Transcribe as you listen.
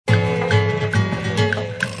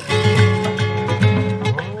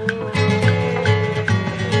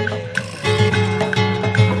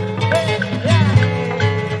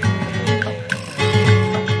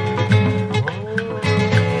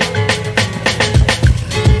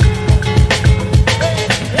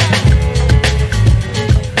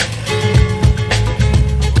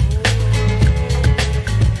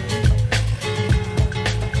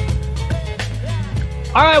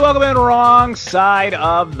wrong side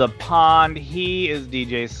of the pond. He is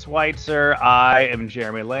DJ Schweitzer. I am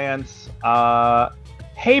Jeremy Lance.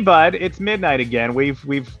 Hey, bud, it's midnight again.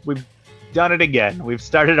 We've done it again. We've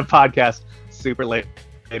started a podcast super late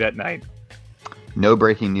at night. No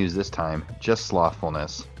breaking news this time. Just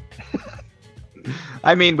slothfulness.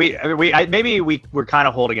 I mean, maybe we're kind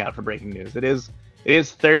of holding out for breaking news. It is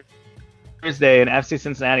Thursday, and FC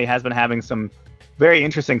Cincinnati has been having some very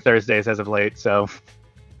interesting Thursdays as of late. So.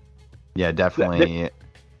 Yeah, definitely.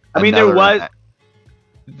 I mean,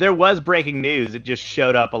 there was breaking news. It just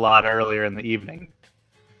showed up a lot earlier in the evening.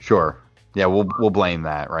 Sure. Yeah, we'll blame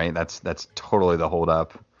that, right? That's totally the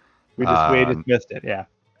holdup. We just missed it. Yeah.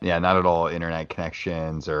 Yeah, not at all internet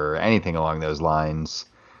connections or anything along those lines.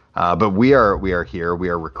 But we are here. We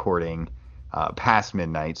are recording past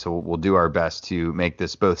midnight, so we'll do our best to make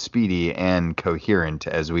this both speedy and coherent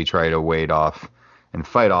as we try to wade off and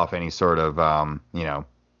fight off any sort of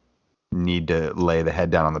need to lay the head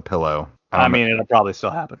down on the pillow. I mean, it'll probably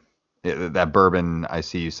still happen. That bourbon I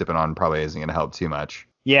see you sipping on probably isn't going to help too much.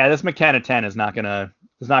 Yeah, this McKenna 10 is not gonna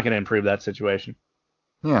improve that situation.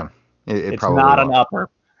 Yeah, it's probably not an upper.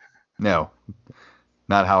 No,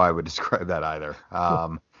 not how I would describe that either.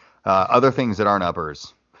 Other things that aren't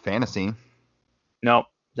uppers, fantasy. Nope,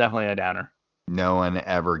 definitely a downer. No one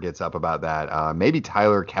ever gets up about that. Maybe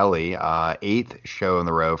Tyler Kelly, 8th show in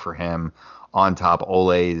the row for him. On top,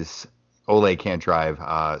 Ole can't drive,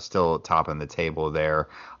 still top in the table there.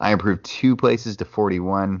 I improved 2 places to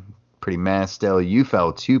 41. Pretty mess still. You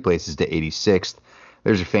fell 2 places to 86th.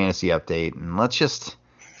 There's your fantasy update. And let's just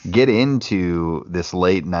get into this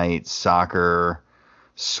late night soccer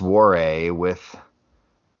soiree with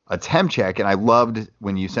a temp check. And I loved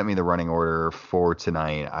when you sent me the running order for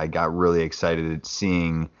tonight. I got really excited at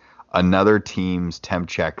seeing another team's temp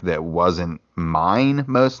check that wasn't mine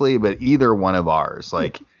mostly, but either one of ours,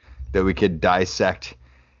 like that we could dissect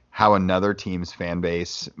how another team's fan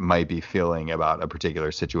base might be feeling about a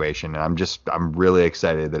particular situation. And I'm really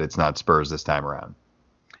excited that it's not Spurs this time around.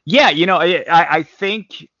 Yeah. I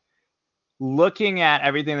think looking at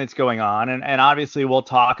everything that's going on, and obviously we'll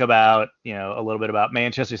talk about, a little bit about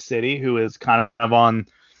Manchester City, who is kind of on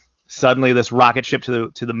suddenly this rocket ship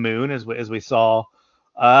to the moon, as we saw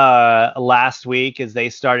last week, as they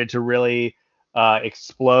started to really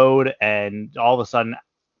explode and all of a sudden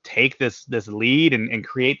take this lead and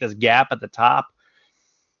create this gap at the top.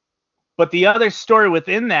 But the other story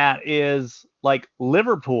within that is like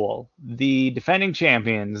Liverpool, the defending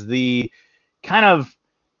champions, the kind of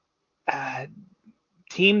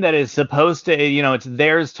team that is supposed to, it's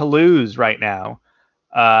theirs to lose right now.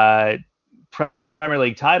 Premier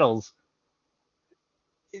League titles.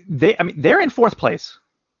 They're in 4th place.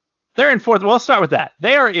 They're in 4th. We'll start with that.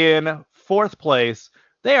 They are in 4th place.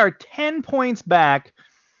 They are 10 points back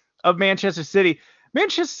of Manchester City.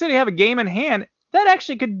 Manchester City have a game in hand that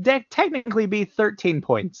actually could technically be 13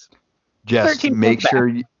 points. Just make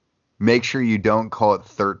sure you don't call it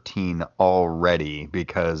 13 already,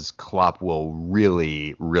 because Klopp will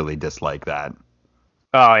really, really dislike that.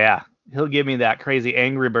 Oh yeah, he'll give me that crazy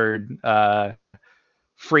Angry Bird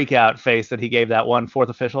freak out face that he gave that one 4th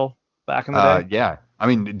official back in the day. Yeah. I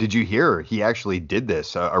mean, did you hear he actually did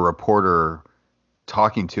this? A reporter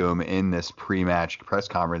talking to him in this pre-match press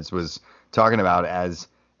conference was talking about as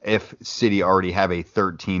if City already have a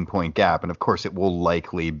 13-point gap. And of course, it will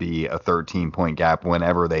likely be a 13-point gap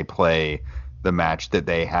whenever they play the match that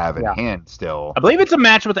they have in hand still. I believe it's a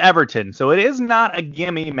match with Everton, so it is not a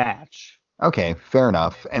gimme match. Okay, fair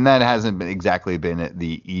enough. And that hasn't exactly been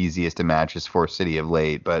the easiest of matches for City of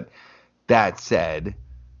late. But that said,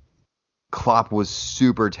 Klopp was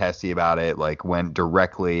super testy about it, like went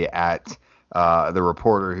directly at the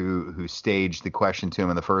reporter who staged the question to him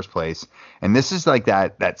in the first place. And this is like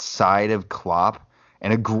that side of Klopp,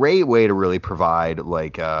 and a great way to really provide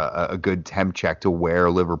like a good temp check to where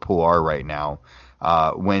Liverpool are right now.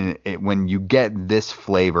 When you get this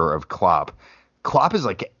flavor of Klopp is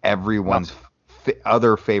like everyone's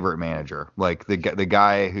other favorite manager, like the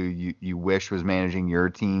guy who you wish was managing your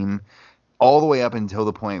team, all the way up until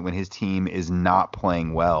the point when his team is not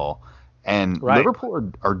playing well. And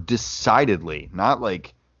Liverpool are decidedly not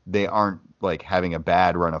like they aren't like having a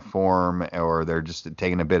bad run of form or they're just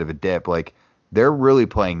taking a bit of a dip. Like they're really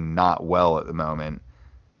playing not well at the moment.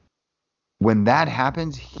 When that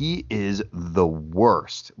happens, he is the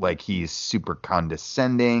worst. Like he's super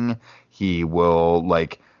condescending. He will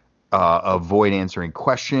like avoid answering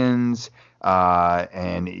questions.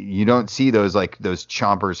 And you don't see those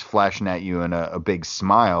chompers flashing at you in a big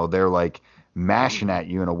smile. They're like mashing at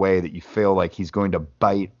you in a way that you feel like he's going to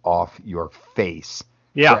bite off your face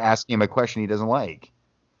for asking him a question he doesn't like.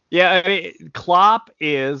 Yeah, I mean, Klopp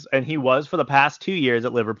is, and he was for the past 2 years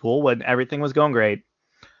at Liverpool when everything was going great,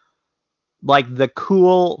 like the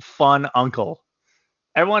cool, fun uncle.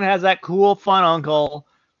 Everyone has that cool, fun uncle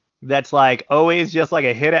that's like always just like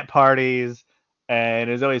a hit at parties and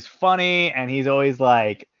is always funny, and he's always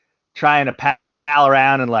like trying to pal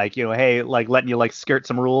around and like, hey, like letting you like skirt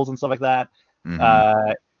some rules and stuff like that. Hmm.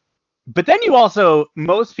 Uh, but then you also,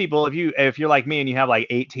 most people, if you're like me and you have like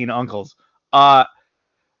 18 uncles, uh,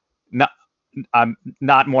 not I'm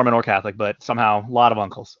not Mormon or Catholic, but somehow a lot of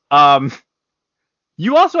uncles.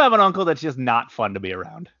 You also have an uncle that's just not fun to be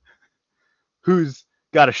around, who's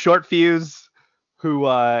got a short fuse, who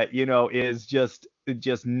is just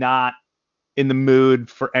not in the mood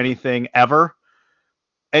for anything ever.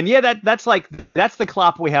 And yeah, that's the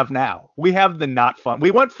Klopp we have now. We have the not fun.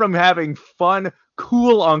 We went from having fun,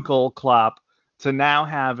 cool Uncle Klopp to now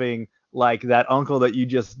having like that uncle that you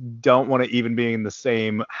just don't want to even be in the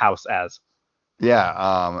same house as.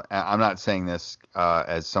 Yeah, I'm not saying this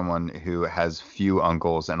as someone who has few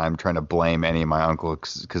uncles, and I'm trying to blame any of my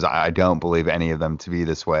uncles because I don't believe any of them to be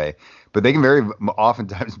this way. But they can very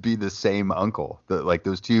oftentimes be the same uncle. Like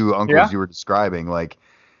those two uncles Yeah. you were describing. Like,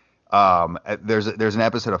 there's an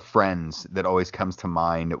episode of Friends that always comes to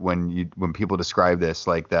mind when people describe this,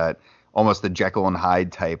 like that almost the Jekyll and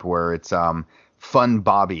Hyde type, where it's Fun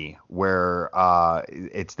Bobby, where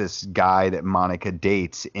it's this guy that Monica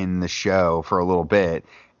dates in the show for a little bit,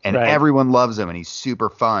 and Right. everyone loves him, and he's super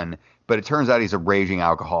fun. But it turns out he's a raging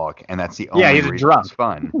alcoholic, and that's the Yeah, only he's a reason he's drunk.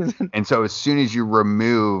 fun. And so as soon as you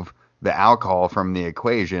remove the alcohol from the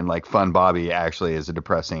equation, like Fun Bobby actually is a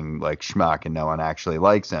depressing like schmuck, and no one actually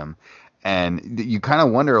likes him. And you kind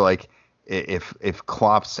of wonder like if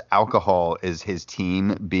Klopp's alcohol is his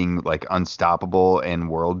team being like unstoppable and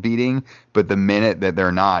world beating, but the minute that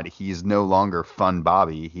they're not, he's no longer Fun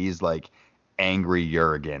Bobby. He's like angry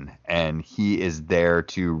Jurgen, and he is there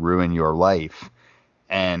to ruin your life.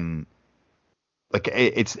 And like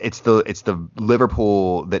it's the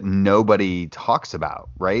Liverpool that nobody talks about,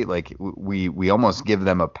 right? Like we almost give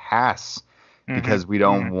them a pass Mm-hmm. because we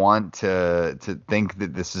don't Mm-hmm. want to think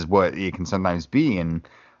that this is what it can sometimes be. And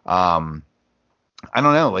um I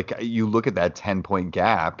don't know, like you look at that 10-point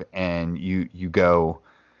gap and you go,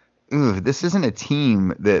 ooh, this isn't a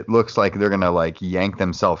team that looks like they're gonna like yank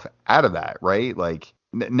themselves out of that, right? Like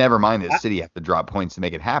never mind that City have to drop points to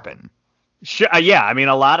make it happen. Sure. Yeah, I mean,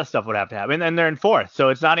 a lot of stuff would have to happen, and they're in fourth, so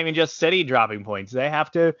it's not even just City dropping points. They have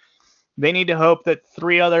to. They need to hope that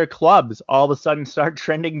three other clubs all of a sudden start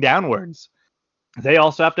trending downwards. They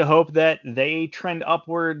also have to hope that they trend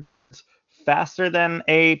upwards faster than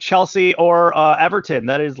a Chelsea or Everton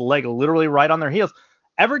that is like literally right on their heels.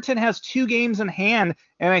 Everton has 2 games in hand,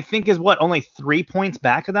 and I think is what, only 3 points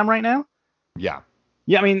back of them right now. Yeah.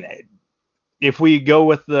 Yeah, I mean, if we go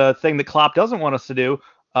with the thing that Klopp doesn't want us to do,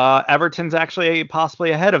 Everton's actually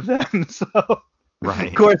possibly ahead of them. So, of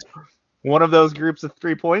Right. course, one of those groups of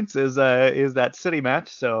 3 points is that City match.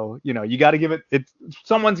 So you got to give it. It's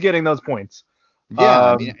someone's getting those points. Yeah,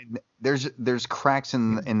 I Um, mean, there's cracks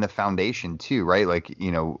in the foundation too, right? Like,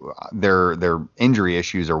 their injury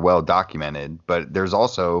issues are well documented, but there's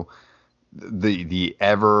also the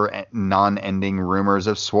ever non-ending rumors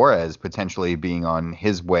of Suarez potentially being on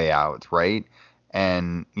his way out, right?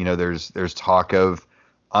 And there's talk of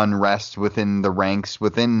unrest within the ranks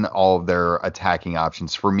within all of their attacking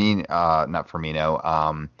options. For me, not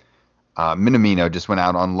Firmino, Minamino just went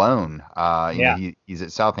out on loan. yeah, He's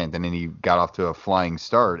at Southampton and he got off to a flying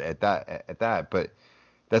start at that. But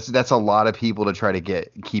that's a lot of people to try to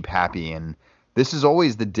keep happy. And this is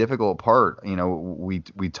always the difficult part.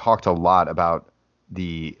 We talked a lot about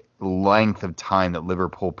the length of time that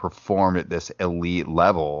Liverpool performed at this elite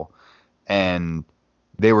level, and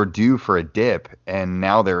they were due for a dip, and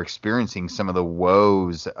now they're experiencing some of the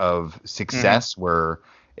woes of hmm success where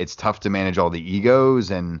it's tough to manage all the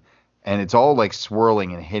egos, and it's all like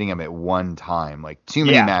swirling and hitting them at one time, like too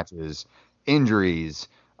many yeah, matches, injuries,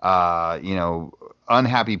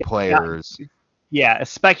 unhappy yeah, players. yeah.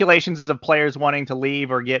 Speculations of players wanting to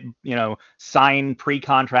leave or get sign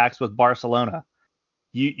pre-contracts with Barcelona.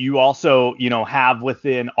 You also have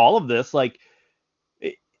within all of this, like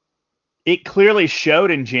it, it clearly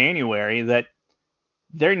showed in January that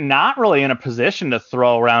they're not really in a position to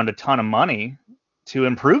throw around a ton of money to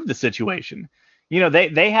improve the situation.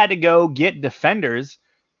 They had to go get defenders,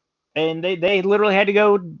 and they literally had to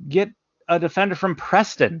go get a defender from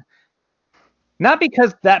Preston. Not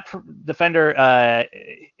because that defender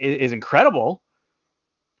is incredible,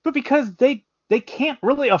 but because they can't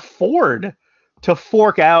really afford to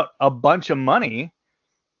fork out a bunch of money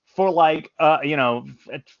for like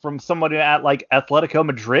from somebody at like Atletico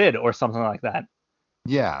Madrid or something like that.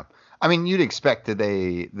 Yeah. I mean, you'd expect that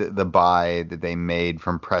the buy that they made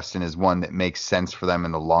from Preston is one that makes sense for them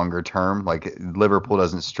in the longer term. Like Liverpool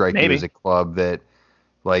doesn't strike you as Maybe. a club that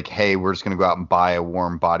like, hey, we're just going to go out and buy a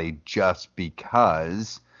warm body just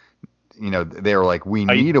because, they were like, we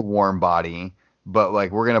Are you, need a warm body, but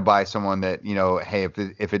like we're going to buy someone that, hey,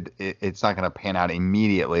 if it's not going to pan out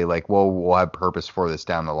immediately, like, well, we'll have purpose for this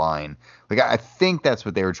down the line. Like I think that's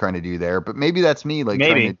what they were trying to do there, but maybe that's me like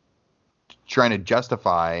maybe. trying to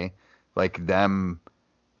justify like them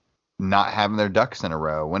not having their ducks in a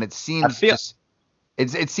row when it I seems feel just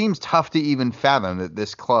it seems tough to even fathom that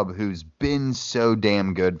this club who's been so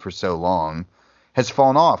damn good for so long has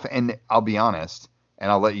fallen off. And I'll be honest,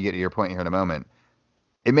 and I'll let you get to your point here in a moment.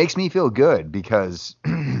 It makes me feel good because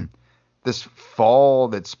this fall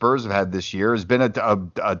that Spurs have had this year has been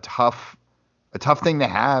a tough thing to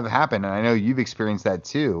have happen. And I know you've experienced that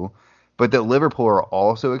too. But that Liverpool are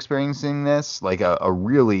also experiencing this, like a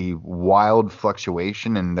really wild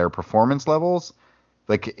fluctuation in their performance levels.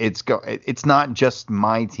 Like it's not just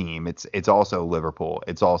my team. It's also Liverpool.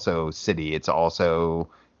 It's also City. It's also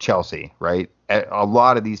Chelsea, right? A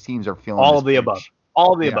lot of these teams are feeling all this of the above. pinch.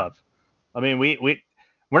 All of the Yeah. above. I mean, we're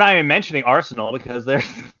not even mentioning Arsenal because they're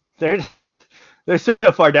they're so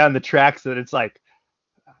far down the tracks that it's like,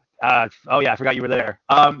 oh yeah, I forgot you were there.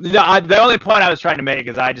 The only point I was trying to make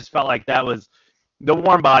is I just felt like that was the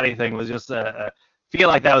warm body thing was just feel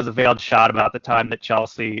like that was a veiled shot about the time that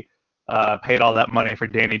Chelsea paid all that money for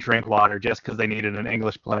Danny Drinkwater just because they needed an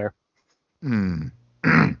English player. Hmm.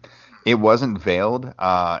 It wasn't veiled,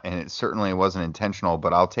 and it certainly wasn't intentional,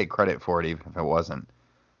 but I'll take credit for it even if it wasn't.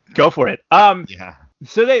 Go for it. Yeah.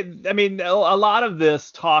 So I mean, a lot of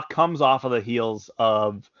this talk comes off of the heels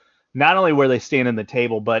of not only where they stand in the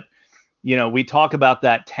table, but we talk about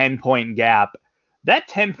that 10-point gap. That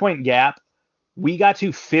 10-point gap, we got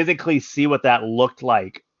to physically see what that looked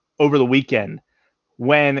like over the weekend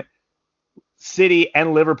when City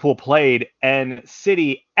and Liverpool played, and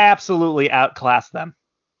City absolutely outclassed them.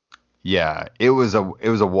 Yeah, it was a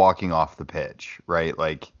walking off the pitch, right?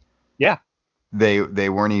 Like Yeah. they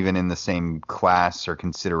weren't even in the same class or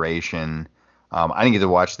consideration. I didn't get to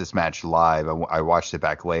watch this match live. I watched it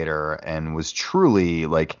back later and was truly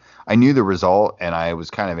like I knew the result and I was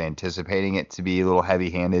kind of anticipating it to be a little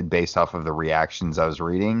heavy-handed based off of the reactions I was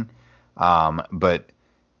reading. But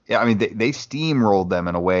yeah, I mean they steamrolled them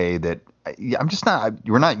in a way that I'm just not.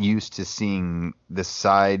 We're not used to seeing this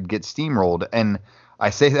side get steamrolled, and I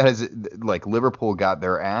say that as like Liverpool got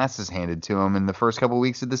their asses handed to them in the first couple of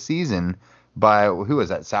weeks of the season by who was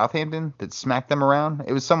that? Southampton that smacked them around.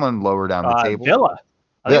 It was someone lower down the table. Villa.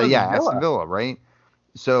 I think it was Yeah, Aston Villa. Villa, right?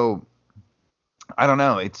 So I don't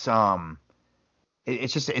know. It's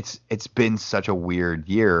just it's been such a weird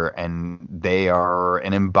year, and they are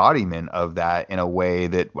an embodiment of that in a way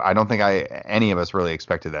that I don't think any of us really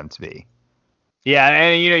expected them to be. Yeah,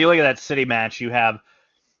 and you look at that City match, you have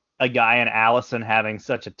a guy in Allison having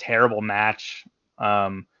such a terrible match.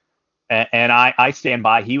 And I stand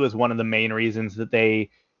by. He was one of the main reasons that they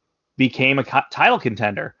became a title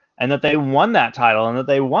contender and that they won that title and that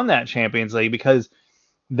they won that Champions League because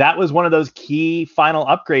that was one of those key final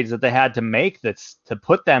upgrades that they had to make that's to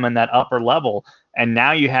put them in that upper level. And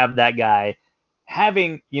now you have that guy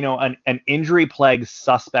having, an injury plagued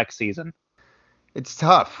suspect season. It's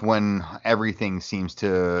tough when everything seems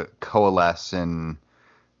to coalesce and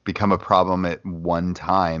become a problem at one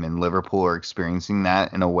time, and Liverpool are experiencing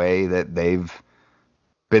that in a way that they've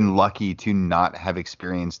been lucky to not have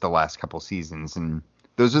experienced the last couple seasons. And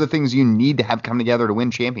those are the things you need to have come together to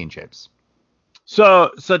win championships. So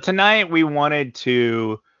tonight we wanted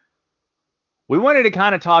to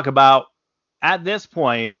kind of talk about at this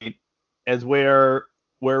point as we're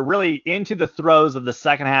really into the throes of the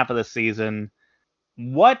second half of the season.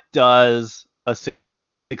 What does a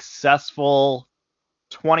successful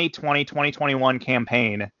 2020-2021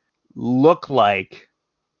 campaign look like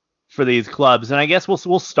for these clubs? And I guess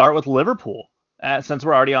we'll start with Liverpool since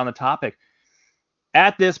we're already on the topic.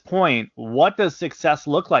 At this point, what does success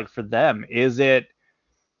look like for them? Is it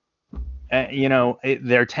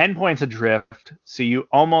they're 10 points adrift, so you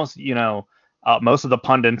almost, most of the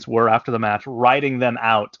pundits were after the match writing them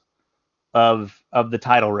out of the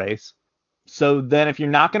title race. So then if you're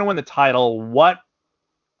not going to win the title, what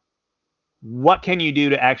can you do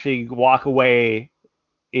to actually walk away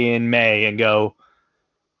in May and go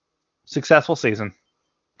successful season?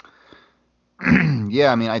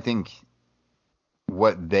 Yeah, I mean, I think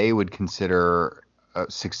what they would consider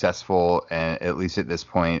successful, at least at this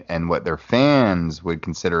point, and what their fans would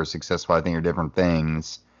consider successful, I think are different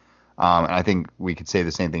things. And I think we could say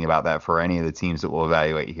the same thing about that for any of the teams that we'll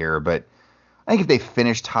evaluate here. But I think if they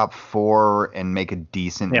finish top four and make a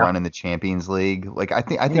decent Yeah. run in the Champions League, like I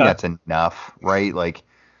think Yeah. that's enough, right? Like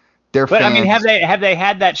their But I mean, fans. have they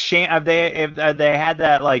had that have they had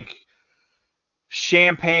that like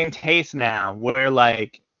champagne taste now where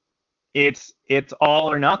like it's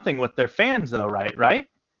all or nothing with their fans though, right? Right?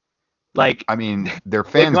 Like I mean, their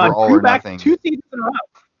they've fans were gone all or nothing. two seasons in a row.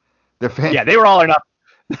 Their fan, Yeah, they were all or nothing.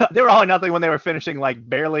 They were all or nothing when they were finishing like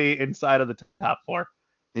barely inside of the top four.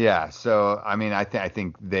 yeah. So I mean, I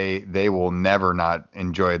think they will never not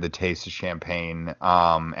enjoy the taste of champagne.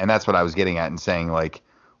 And that's what I was getting at and saying like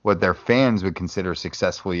what their fans would consider a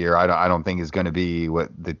successful year. I don't think is going to be what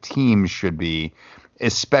the team should be,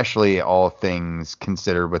 especially all things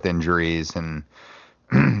considered with injuries and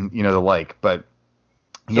the like. But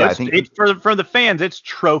So yeah, I think it's for the fans, it's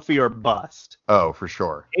trophy or bust. oh for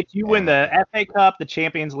sure. It's you win the FA Cup, the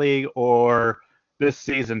Champions League, or this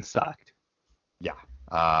season sucked. Yeah.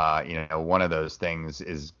 One of those things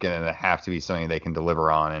is going to have to be something they can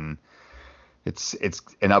deliver on, and it's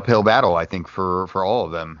an uphill battle, I think, for all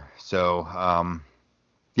of them. So,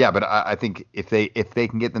 yeah, but I think if they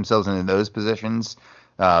can get themselves into those positions,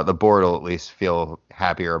 the board will at least feel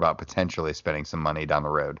happier about potentially spending some money down the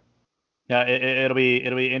road. Yeah, it'll be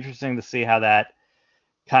interesting to see how that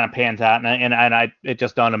kind of pans out, and it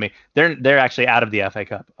just dawned on me they're actually out of the FA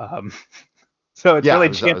Cup, so it's really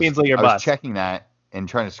Champions League or bust. I was checking that and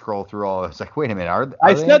trying to scroll through all. It's like, wait a minute, are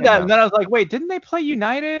I they said that, and then I was like, wait, didn't they play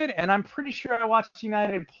United? And I'm pretty sure I watched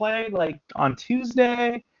United play like on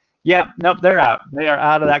Tuesday. Yeah, nope, they're out. They are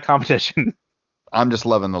out of that competition. I'm just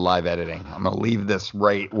loving the live editing. I'm gonna leave this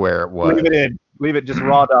right where it was. Leave it in. Leave it. Just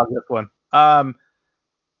raw dog this one.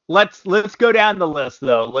 Let's go down the list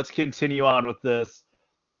though. Let's continue on with this.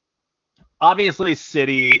 Obviously,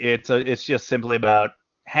 City. It's just simply about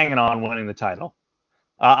hanging on, winning the title.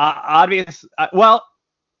 Well,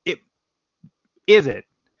 it is it.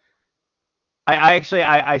 I actually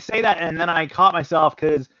say that, and then I caught myself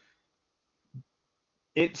because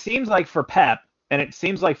it seems like for Pep and it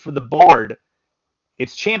seems like for the board,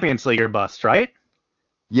 it's Champions League or bust, right?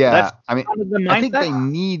 Yeah, That's I mean, kind of the I think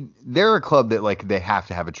mindset. they're a club that like they have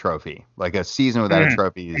to have a trophy. Like a season without a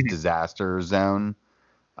trophy is disaster zone.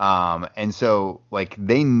 And so like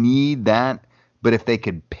they need that, but if they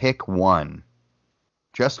could pick one,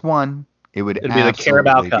 just one, it'd be the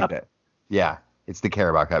Carabao absolutely Cup. be that. Yeah, it's the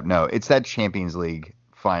Carabao Cup. No, it's that Champions League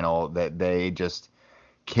final that they just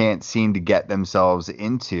can't seem to get themselves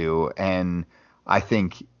into. And I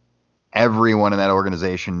think everyone in that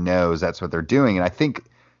organization knows that's what they're doing. And I think,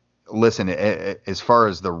 listen, as far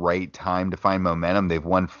as the right time to find momentum, they've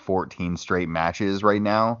won 14 straight matches right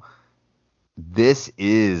now. This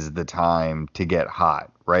is the time to get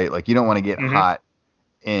hot, right? Like you don't want to get hot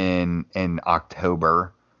in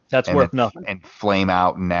October. That's worth nothing. And flame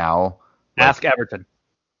out now. Ask Everton.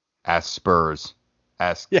 Ask Spurs.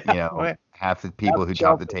 Ask half the people who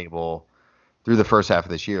topped the table through the first half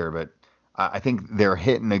of this year. But I think they're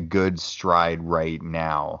hitting a good stride right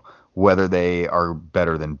now. Whether they are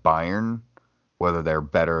better than Bayern, whether they're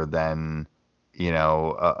better than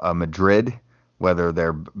a Madrid, whether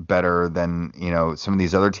they're better than some of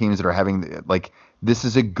these other teams that are having like this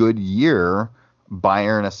is a good year.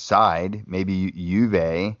 Bayern aside, maybe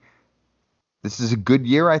Juve. This is a good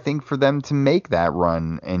year, I think, for them to make that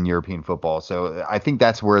run in European football. So I think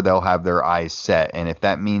that's where they'll have their eyes set. And if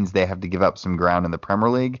that means they have to give up some ground in the Premier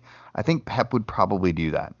League, I think Pep would probably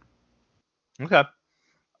do that. Okay.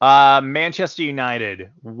 Manchester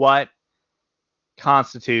United, what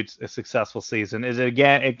constitutes a successful season? Is it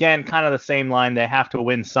again kind of the same line? They have to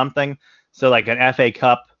win something. So like an FA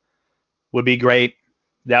Cup would be great.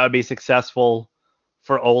 That would be successful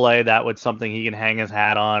for Ole. That would something he can hang his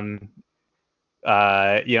hat on.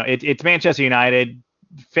 It's Manchester United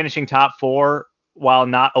finishing top four, while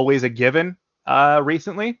not always a given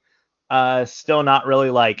recently. Still not really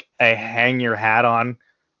like a hang your hat on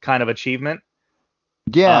kind of achievement.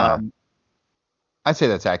 Yeah, I'd say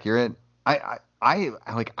that's accurate. I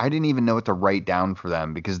didn't even know what to write down for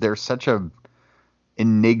them because they're such a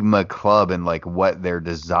enigma club and like what their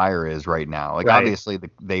desire is right now. Like obviously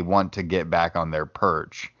they want to get back on their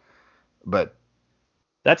perch, but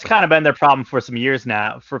that's kind of been their problem for a few years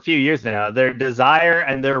now. Their desire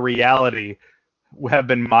and their reality have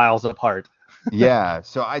been miles apart. Yeah,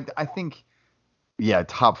 so I think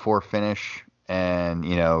top four finish and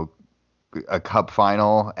a cup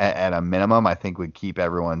final at a minimum, I think would keep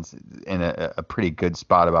everyone's in a pretty good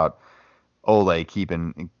spot about Ole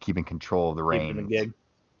keeping control of the reins.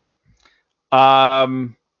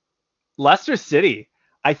 Leicester City.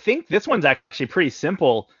 I think this one's actually pretty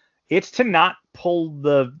simple. it's to not pull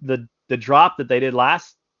the drop that they did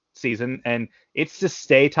last season, and it's to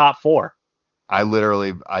stay top 4.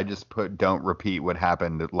 I just put don't repeat what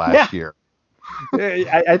happened Yeah. last year.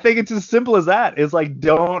 I think it's as simple as that. It's like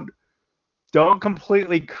don't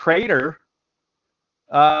completely crater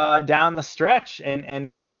down the stretch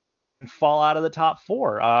and fall out of the top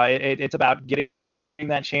 4. It's about getting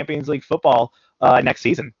that Champions League football next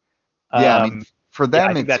season. Yeah, I mean, for them,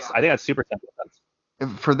 I think that's super simple.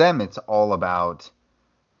 For them, it's all about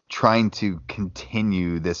trying to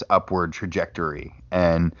continue this upward trajectory,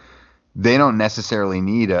 and they don't necessarily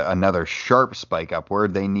need another sharp spike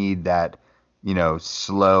upward. They need that,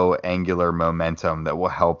 slow angular momentum that will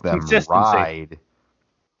help them ride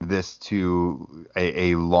this to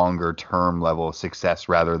a longer term level of success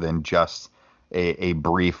rather than just a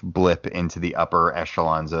brief blip into the upper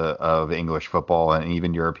echelons of English football and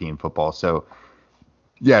even European football. So,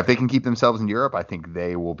 yeah, if they can keep themselves in Europe, I think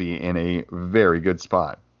they will be in a very good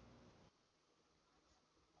spot.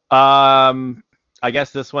 I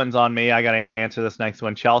guess this one's on me. I got to answer this next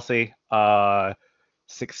one. Chelsea.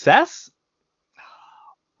 Success?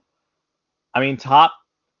 I mean, top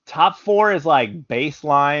 4 is like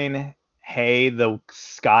baseline. Hey, the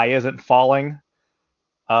sky isn't falling.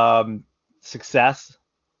 Success.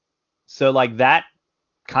 So like that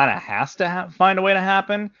kind of has to find a way to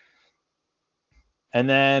happen. And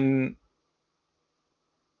then,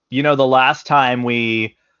 the last time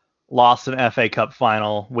we lost an FA Cup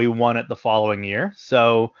final, we won it the following year.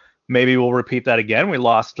 So maybe we'll repeat that again. We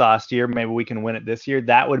lost last year. Maybe we can win it this year.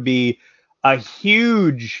 That would be a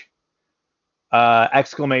huge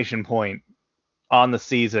exclamation point on the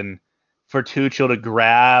season for Tuchel to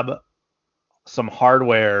grab some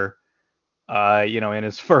hardware, in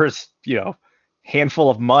his first, handful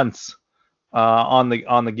of months on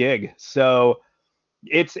the gig. So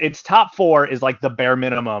it's top 4 is like the bare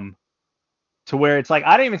minimum, to where it's like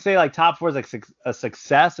I don't even say like top 4 is like a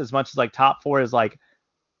success as much as like top 4 is like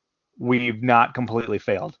we've not completely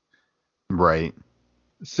failed. Right.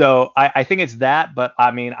 So I think it's that, but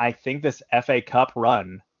I mean I think this FA Cup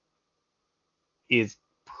run is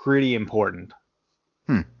pretty important.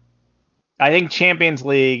 I think Champions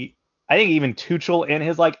League. I think even Tuchel in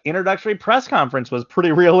his like introductory press conference was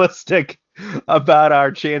pretty realistic about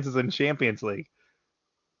our chances in Champions League.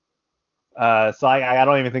 So I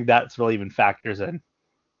don't even think that's really even factors in.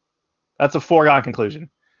 That's a foregone conclusion.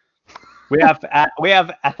 We have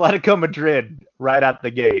Atletico Madrid right at the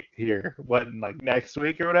gate here. What, like next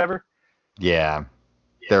week or whatever? Yeah.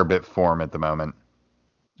 They're a bit form at the moment.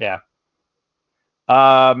 Yeah.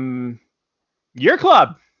 Your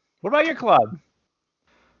club. What about your club?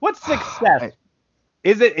 What's success?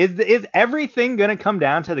 Is everything going to come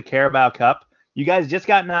down to the Carabao Cup? You guys just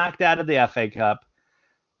got knocked out of the FA Cup.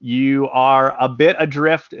 You are a bit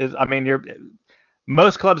adrift.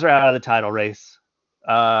 Most clubs are out of the title race,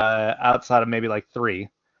 outside of maybe like 3.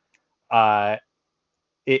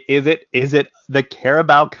 Is it the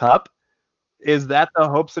Carabao Cup? Is that the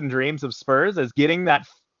hopes and dreams of Spurs? Is getting that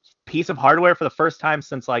piece of hardware for the first time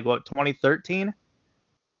since like 2013?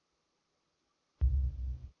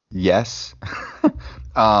 Yes.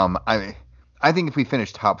 I think if we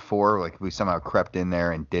finished top 4, like if we somehow crept in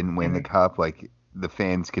there and didn't win the cup, like the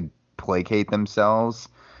fans could placate themselves.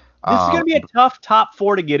 This is going to be a tough top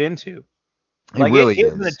 4 to get into. Like, it really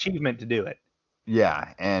is an achievement to do it.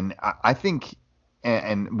 Yeah, and I think,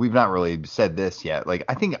 and we've not really said this yet, like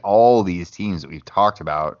I think all these teams that we've talked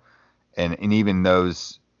about, and even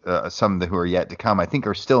those, some who are yet to come, I think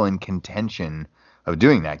are still in contention of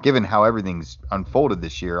doing that. Given how everything's unfolded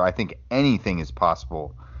this year, I think anything is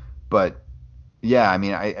possible. But yeah, I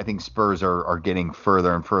mean, I think Spurs are getting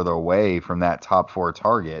further and further away from that top 4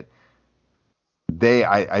 target. They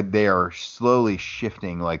are slowly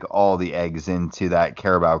shifting like all the eggs into that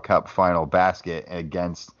Carabao Cup final basket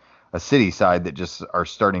against a City side that just are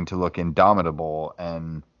starting to look indomitable.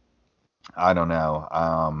 And I don't know.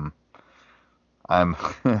 I'm I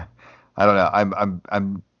don't know.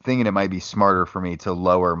 I'm thinking it might be smarter for me to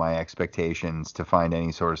lower my expectations to find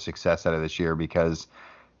any sort of success out of this year, because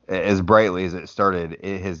as brightly as it started,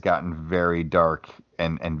 it has gotten very dark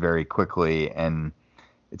and very quickly, and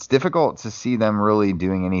it's difficult to see them really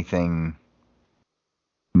doing anything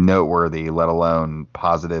noteworthy, let alone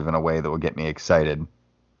positive in a way that will get me excited.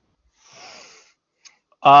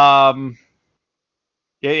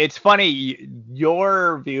 It's funny.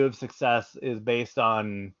 Your view of success is based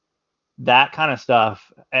on that kind of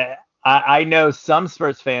stuff. I know some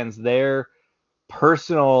Spurs fans, their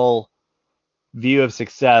personal view of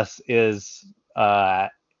success is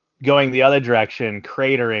going the other direction,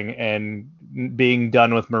 cratering and being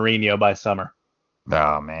done with Mourinho by summer.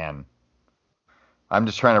 Oh man, I'm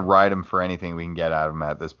just trying to ride him for anything we can get out of him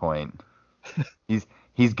at this point. He's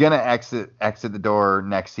he's gonna exit the door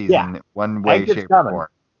next Yeah, season, one way, exit's shape, or coming. form.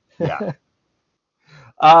 Yeah.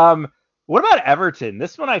 What about Everton?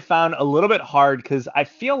 This one I found a little bit hard because I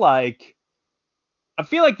feel like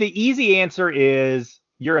the easy answer is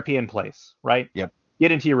European place, right? Yep.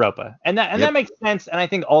 Get into Europa, and that Yep. makes sense. And I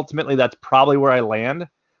think ultimately that's probably where I land.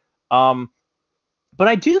 Um, but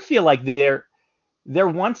I do feel like they're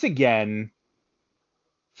once again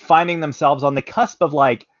finding themselves on the cusp of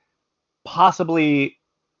like possibly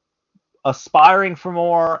aspiring for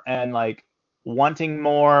more and like wanting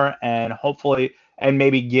more and hopefully and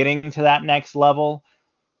maybe getting to that next level.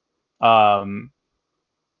 Um,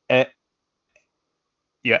 it,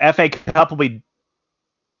 yeah, FA Cup will be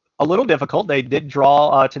a little difficult. They did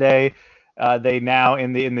draw today. They now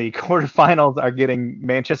in the quarterfinals are getting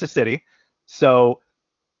Manchester City, so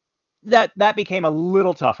that became a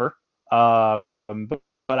little tougher. But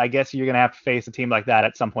I guess you're gonna have to face a team like that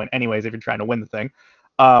at some point, anyways, if you're trying to win the thing.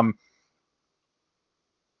 Um,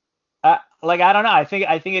 like I don't know. I think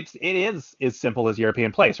it is as simple as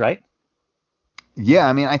European place, right? Yeah,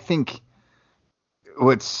 I mean, I think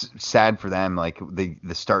what's sad for them, like the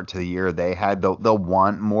start to the year they had, they'll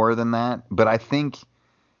want more than that. But I think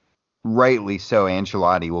rightly so,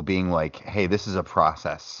 Ancelotti will being like, hey, this is a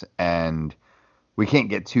process, and we can't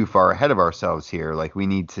get too far ahead of ourselves here. Like we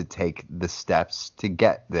need to take the steps to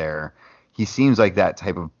get there. He seems like that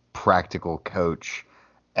type of practical coach,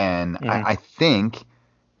 and Mm-hmm. I think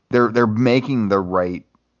they're making the right.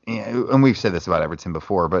 And we've said this about Everton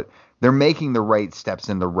before, but they're making the right steps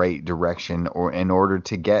in the right direction, or in order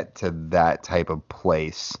to get to that type of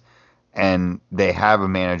place. And they have a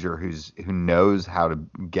manager who knows how to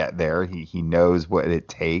get there. He knows what it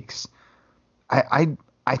takes. I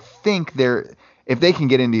think they're, if they can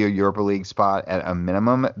get into a Europa League spot at a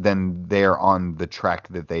minimum, then they're on the track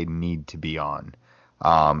that they need to be on.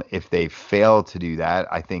 If they fail to do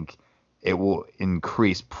that, I think it will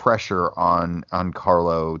increase pressure on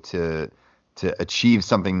Carlo to achieve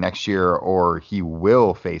something next year, or he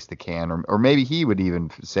will face the can, or maybe he would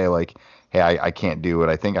even say like, "Hey, I can't do what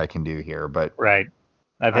I think I can do here." But Right.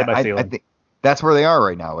 I've hit my I ceiling. think that's where they are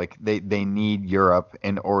right now. Like they need Europe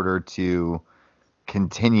in order to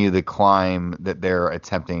continue the climb that they're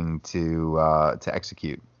attempting to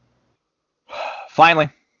execute.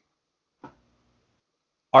 Finally,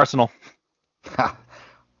 Arsenal.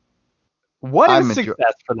 What is I'm enjoy-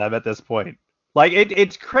 success for them at this point? Like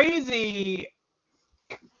it's crazy,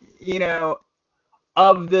 you know,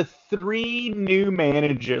 of the three new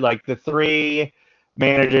managers, like the three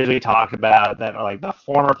managers we talked about that are like the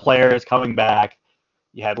former players coming back.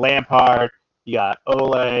 You had Lampard, you got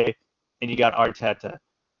Ole, and you got Arteta.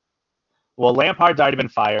 Well, Lampard's already been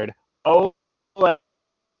fired. Ole,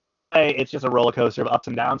 it's just a roller coaster of ups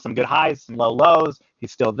and downs, some good highs, some low lows.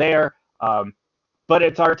 He's still there. But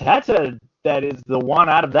it's Arteta that is the one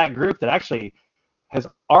out of that group that actually has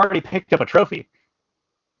already picked up a trophy.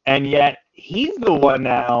 And yet he's the one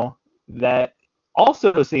now that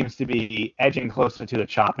also seems to be edging closer to the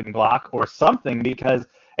chopping block or something, because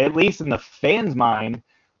at least in the fans' mind,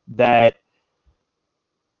 that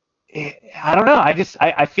I don't know.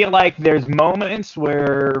 I feel like there's moments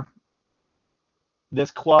where this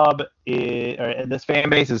club is, or this fan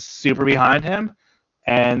base is super behind him,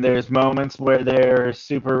 and there's moments where they're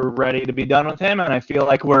super ready to be done with him, and I feel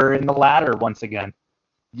like we're in the latter once again.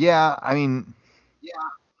 yeah, I mean,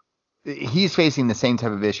 he's facing the same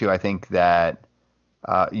type of issue I think that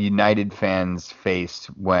United fans faced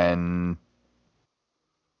when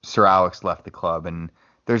Sir Alex left the club, and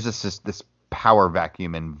there's just this power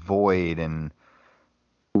vacuum and void and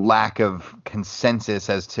lack of consensus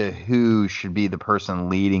as to who should be the person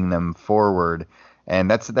leading them forward. And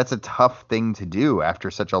that's a tough thing to do after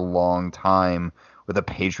such a long time with a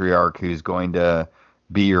patriarch who's going to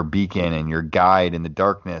be your beacon and your guide in the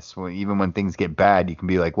darkness. Even when things get bad, you can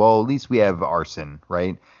be like, well, at least we have Arson,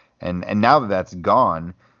 right? And now that that's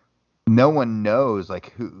gone, no one knows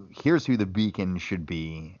like here's who the beacon should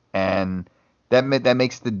be, and that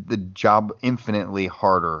makes the job infinitely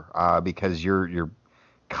harder because you're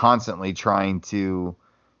constantly trying to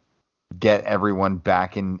get everyone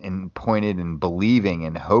back in pointed and believing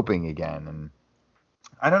and hoping again. And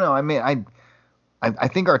I don't know. I mean, I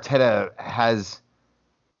think Arteta has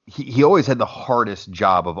he always had the hardest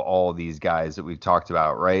job of all these guys that we've talked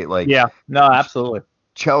about, right? Like Yeah, no, absolutely.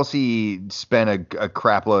 Chelsea spent a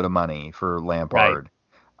crap load of money for Right. Lampard.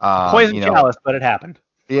 Poison You know, chalice, but it happened.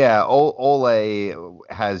 yeah, Ole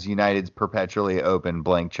has United's perpetually open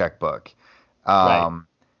blank checkbook. Right. Um,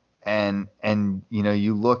 and you know,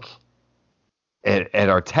 you look at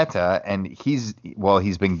Arteta, and he's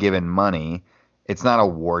been given money. It's not a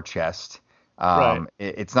war chest. Right.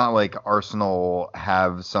 It's not like Arsenal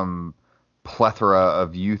have some plethora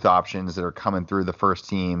of youth options that are coming through the first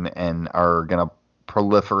team and are gonna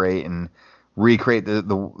proliferate and recreate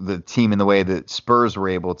the team in the way that Spurs were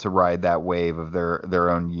able to ride that wave of their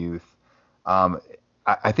own youth.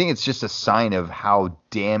 I think it's just a sign of how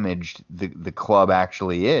damaged the club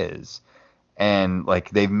actually is. And like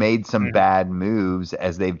they've made some Mhm. bad moves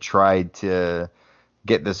as they've tried to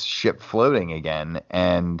get this ship floating again.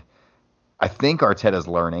 And I think Arteta's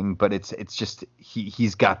learning, but it's just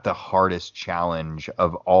he's got the hardest challenge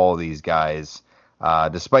of all these guys,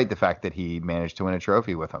 despite the fact that he managed to win a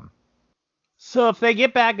trophy with them. So if they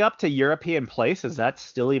get back up to European place, is that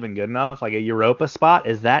still even good enough? Like a Europa spot,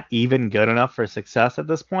 is that even good enough for success at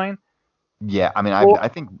this point? Yeah, I mean, Or, I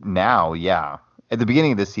think now, yeah. At the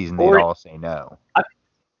beginning of this season, they'd or all say no. I-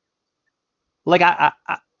 like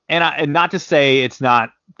and not to say it's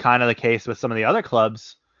not kind of the case with some of the other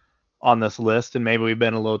clubs on this list, and maybe we've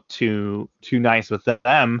been a little too nice with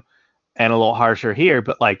them and a little harsher here,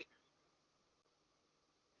 but like,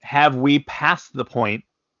 have we passed the point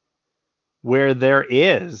where there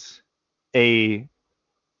is a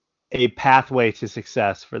a pathway to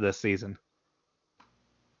success for this season?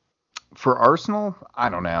 For Arsenal, I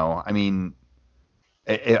don't know. I mean,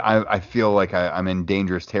 I feel like I'm in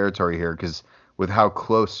dangerous territory here because with how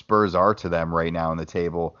close Spurs are to them right now in the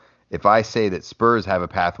table, if I say that Spurs have a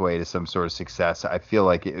pathway to some sort of success, I feel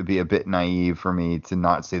like it would be a bit naive for me to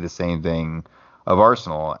not say the same thing of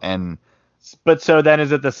Arsenal. And But so then,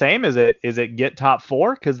 is it the same? Is it get top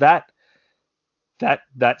four? Because that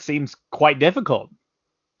seems quite difficult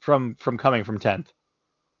from coming from 10th.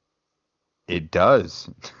 it does.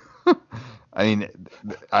 I mean,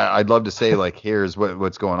 I'd love to say like here's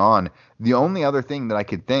what's going on. The only other thing that I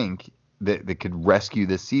could think that could rescue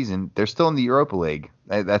this season, they're still in the Europa League.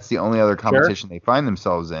 That's the only other Sure. competition they find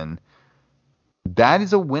themselves in. That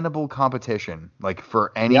is a winnable competition. Like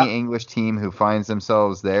for Yep. any English team who finds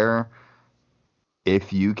themselves there,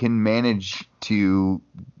 if you can manage to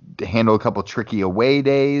handle a couple tricky away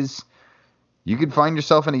days, you could find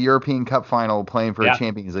yourself in a European Cup final playing for a Yeah.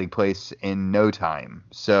 Champions League place in no time.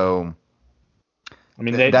 So I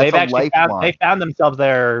mean, that's they've a actually lifeline. found themselves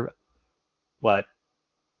there, what,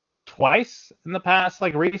 twice in the past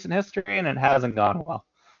like recent history, and it hasn't gone well.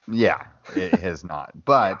 Yeah, it has not.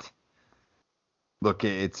 But look,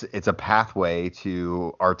 it's a pathway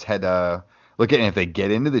to Arteta. Look, and if they get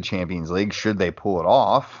into the Champions League, should they pull it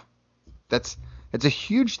off, that's it's a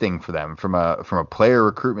huge thing for them from a player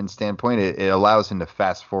recruitment standpoint. It allows him to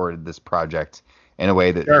fast forward this project in a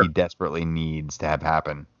way that he Sure. desperately needs to have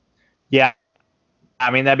happen. Yeah. I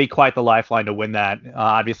mean, that'd be quite the lifeline to win that.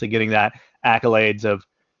 Obviously, getting that accolades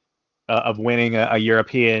of winning a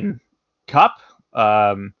European Cup,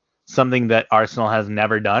 something that Arsenal has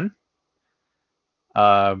never done.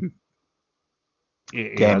 Um,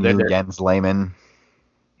 Damn you, they're Jens Lehmann.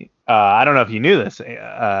 I don't know if you knew this.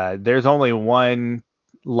 There's only one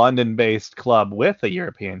London-based club with a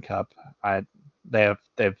European Cup. They have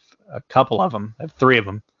a couple of them. They have three of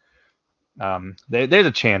them. There's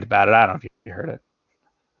a chant about it. I don't know if you heard it.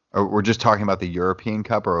 We're just talking about the European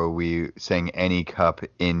Cup, or are we saying any cup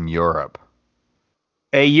in Europe?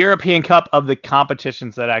 A European Cup of the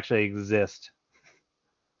competitions that actually exist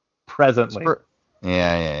presently.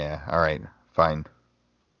 Yeah. All right, fine.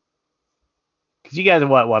 Because you guys have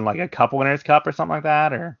won like a Cup Winners' Cup or something like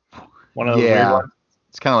that, or one of those weird Yeah, ones.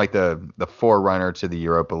 it's kind of like the forerunner to the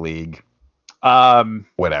Europa League. Um,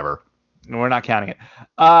 Whatever. we're not counting it.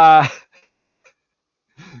 Uh,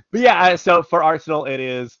 but yeah, so for Arsenal, it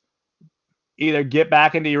is either get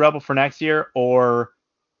back into Europa for next year or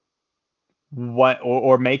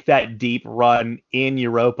make that deep run in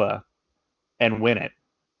Europa and win it.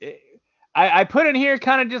 I put in here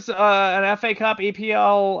kind of just an FA Cup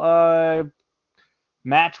EPL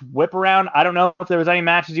match whip around. I don't know if there was any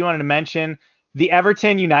matches you wanted to mention. The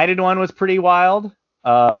Everton United one was pretty wild.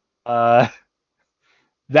 Uh, uh,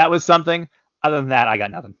 that was something. Other than that, I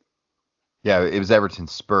got nothing. Yeah, it was Everton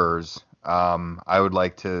Spurs. I would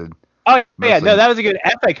like to Oh yeah, no, mostly. that was a good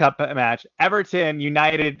FA Cup match. Everton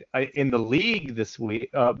United in the league this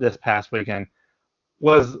past weekend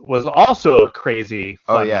was also a crazy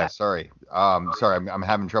Oh fun yeah, match. sorry. Sorry, I'm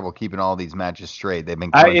having trouble keeping all these matches straight. They've been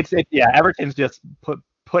coming. It's yeah, Everton's just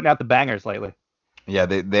putting out the bangers lately. Yeah,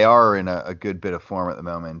 they are in a good bit of form at the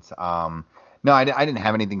moment. No, I didn't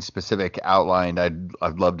have anything specific outlined.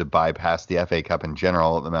 I'd love to bypass the FA Cup in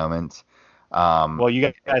general at the moment. Um, Well,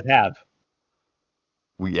 you guys have,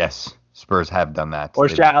 yes, Spurs have done that. or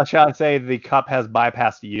They've shall I say, the cup has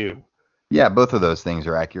bypassed you. Yeah, both of those things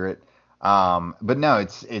are accurate. But no,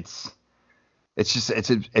 it's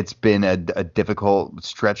been a difficult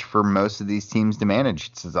stretch for most of these teams to manage.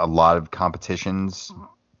 It's a lot of competitions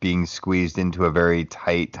being squeezed into a very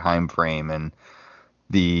tight time frame, and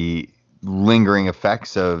the lingering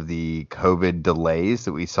effects of the COVID delays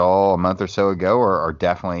that we saw a month or so ago are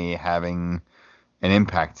definitely having an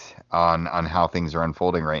impact on how things are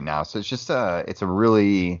unfolding right now. So it's a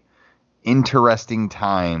really interesting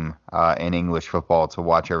time in English football to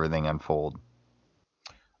watch everything unfold.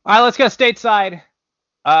 All right, let's go stateside.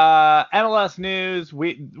 MLS news.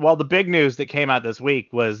 The big news that came out this week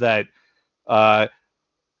was that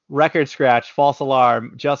record scratch, false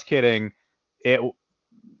alarm, just kidding. It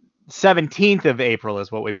 17th of April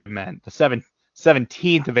is what we meant. The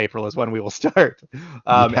 17th of April is when we will start.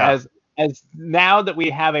 Yeah. As now that we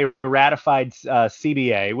have a ratified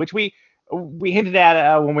CBA, which we hinted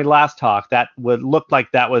at when we last talked, that would look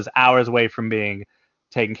like that was hours away from being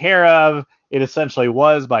taken care of. It essentially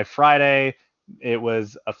was by Friday. It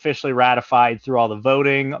was officially ratified through all the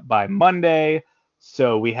voting by Monday.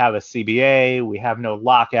 So we have a CBA. We have no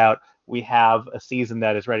lockout. We have a season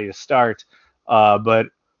that is ready to start. But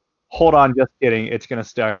hold on, just kidding. It's going to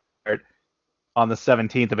start on the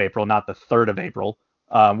 17th of April, not the 3rd of April,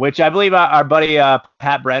 which I believe our buddy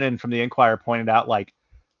Pat Brennan from the Inquirer pointed out, like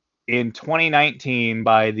in 2019,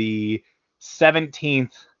 by the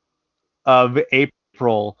 17th of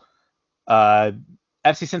April,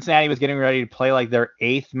 FC Cincinnati was getting ready to play like their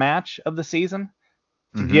 8th match of the season.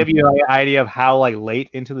 To give you an idea of how like late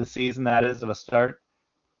into the season that is of a start.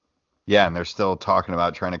 Yeah, and they're still talking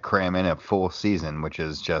about trying to cram in a full season, which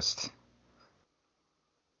is just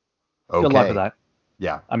okay. Good luck with that.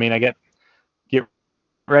 Yeah. I mean, I get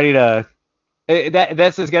ready to.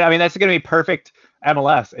 That's gonna be perfect.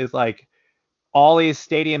 MLS is like all these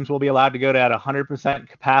stadiums will be allowed to go to at 100%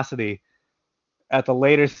 capacity at the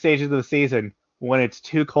later stages of the season when it's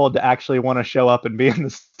too cold to actually want to show up and be in the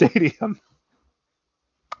stadium.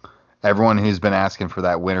 Everyone who's been asking for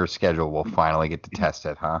that winter schedule will finally get to test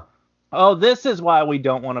it, huh? Oh, this is why we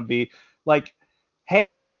don't want to be like, hey,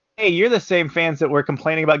 you're the same fans that were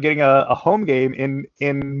complaining about getting a home game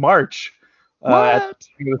in March at the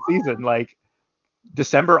beginning of the season. Like,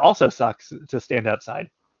 December also sucks to stand outside.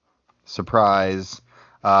 Surprise.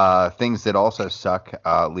 Things that also suck,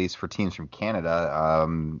 at least for teams from Canada,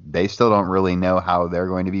 they still don't really know how they're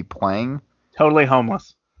going to be playing. Totally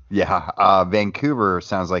homeless. Yeah. Vancouver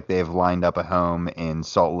sounds like they've lined up a home in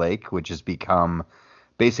Salt Lake, which has become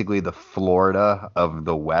basically the Florida of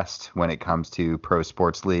the West when it comes to pro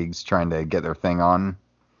sports leagues trying to get their thing on.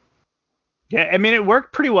 Yeah, I mean, it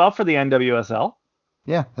worked pretty well for the NWSL.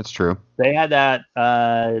 Yeah, that's true. They had that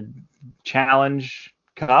Challenge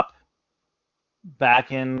Cup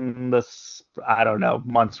back in the, I don't know,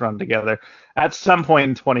 months run together. At some point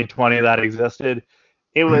in 2020 that existed.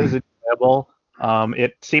 It was enjoyable.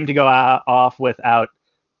 It seemed to go off without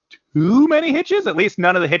too many hitches. At least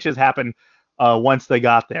none of the hitches happened once they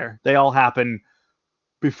got there. They all happened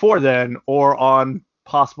before then or on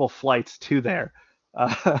possible flights to there.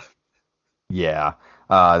 Yeah.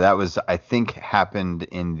 That was, I think, happened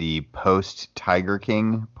in the post Tiger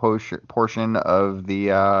King portion of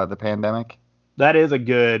the pandemic. That is a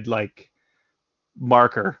good like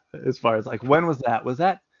marker as far as like when was that? Was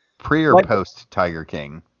that pre or post Tiger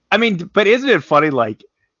King? I mean, but isn't it funny? Like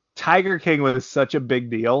Tiger King was such a big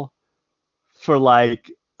deal for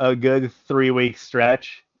like a good 3-week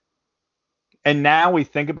stretch, and now I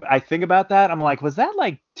think about that. I'm like, was that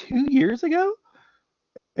like 2 years ago?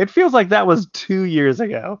 It feels like that was 2 years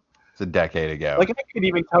ago. It's a decade ago. Like I couldn't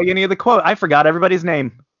even tell you any of the quote. I forgot everybody's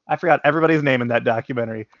name. in that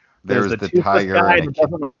documentary. There's the tiger guy that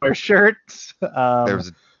doesn't wear shirts.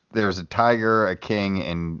 There's a tiger, a king,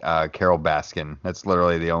 and Carol Baskin. That's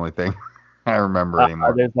literally the only thing I remember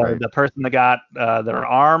anymore. There's the person that got their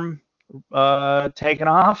arm taken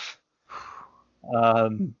off.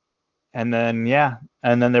 And then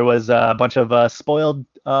there was a bunch of spoiled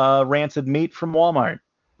rancid meat from Walmart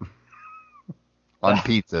on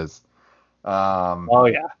pizzas. Oh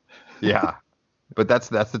yeah. Yeah. But that's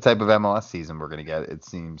the type of MLS season we're gonna get. It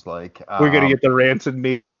seems like we're gonna get the rancid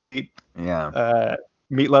meat. Yeah.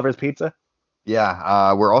 Meat lovers pizza.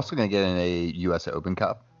 Yeah. We're also gonna get in a U.S. Open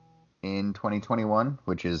Cup in 2021,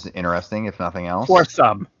 which is interesting, if nothing else. For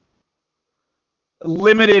some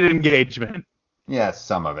limited engagement. Yeah,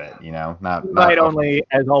 some of it. Not only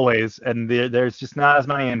as always, and there's just not as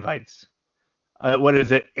many invites. What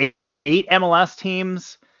is it? Eight MLS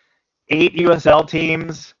teams, 8 USL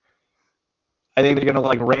teams. I think they're gonna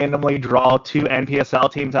like randomly draw 2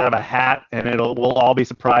 NPSL teams out of a hat, and we'll all be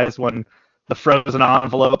surprised when the frozen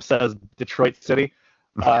envelope says Detroit City.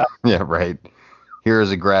 Yeah, right. Here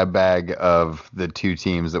is a grab bag of the two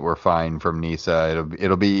teams that were fined from NISA.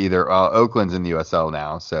 It'll be either Oakland's in the USL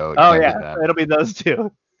now, so it Oh can't be yeah, them. it'll be those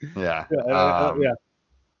two. Yeah. Yeah.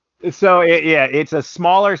 So it's a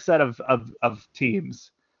smaller set of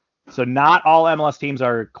teams. So not all MLS teams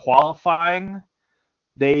are qualifying.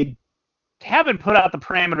 They haven't put out the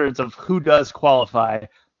parameters of who does qualify.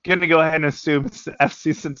 Gonna go ahead and assume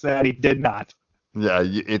FC Cincinnati did not. Yeah,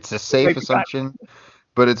 it's a safe assumption,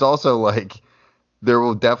 but it's also like there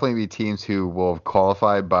will definitely be teams who will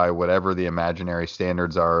qualify by whatever the imaginary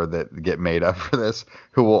standards are that get made up for this,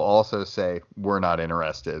 who will also say we're not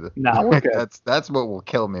interested. No, we're good. That's what will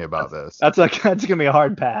kill me about this. That's gonna be a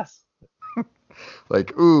hard pass.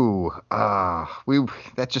 Like, ooh, we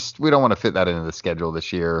don't want to fit that into the schedule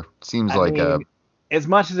this year. Seems as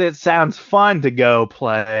much as it sounds fun to go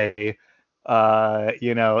play,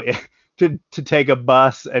 to take a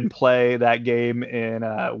bus and play that game in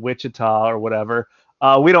Wichita or whatever,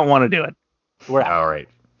 we don't want to do it. We're out. All right,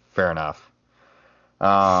 fair enough.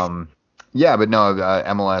 Yeah, but no,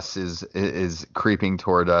 MLS is creeping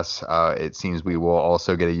toward us. It seems we will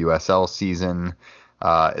also get a USL season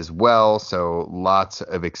as well, so lots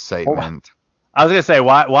of excitement. I was gonna say,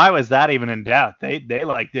 why was that even in doubt? They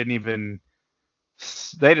didn't even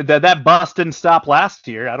that bus didn't stop last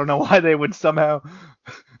year. I don't know why they would somehow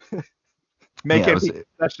make any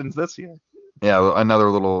concessions this year. Yeah,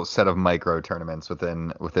 another little set of micro tournaments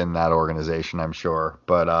within that organization, I'm sure.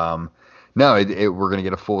 But no, we're going to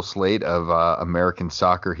get a full slate of American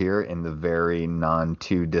soccer here in the very non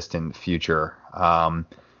too distant future.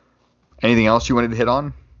 Anything else you wanted to hit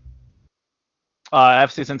on?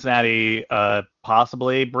 FC Cincinnati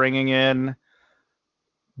possibly bringing in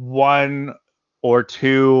 1 or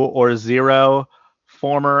 2 or 0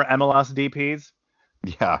 former MLS DPs.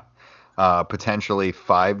 Yeah. Potentially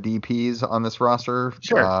 5 DPs on this roster.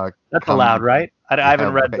 Sure. That's allowed, right? I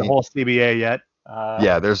haven't read the whole CBA yet.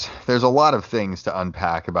 Yeah, there's a lot of things to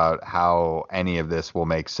unpack about how any of this will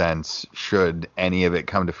make sense should any of it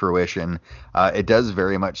come to fruition. It does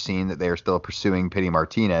very much seem that they are still pursuing Pity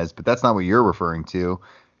Martinez, but that's not what you're referring to.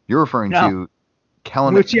 You're referring to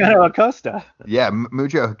Kellen Muciano Acosta. Yeah,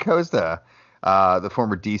 Mujo Acosta, the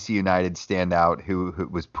former DC United standout who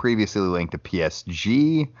was previously linked to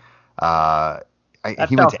PSG.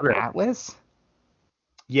 He went to Atlas?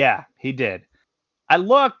 Yeah, he did. I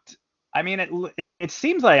looked. I mean, it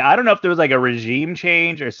seems like, I don't know if there was like a regime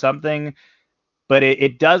change or something, but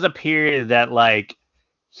it does appear that like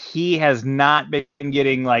he has not been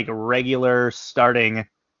getting like regular starting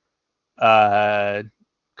call-ups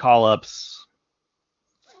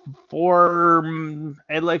for,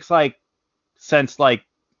 it looks like, since like,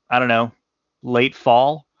 I don't know, late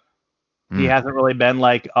fall. He hasn't really been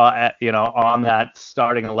like on that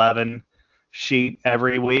starting 11 sheet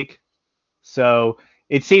every week. So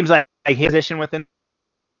it seems like his position within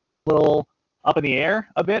a little up in the air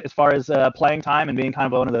a bit as far as playing time and being kind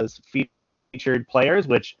of one of those featured players,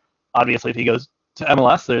 which obviously if he goes to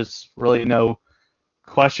MLS, there's really no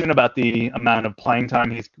question about the amount of playing time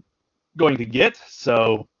he's going to get.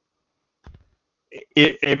 So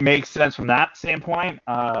it makes sense from that standpoint.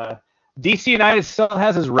 DC United still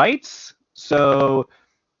has his rights. So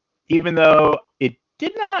even though it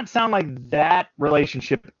did not sound like that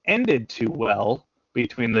relationship ended too well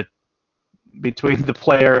between the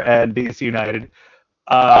player and DC United,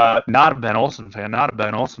 not a Ben Olsen fan.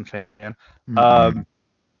 Mm-hmm.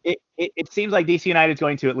 It seems like DC United is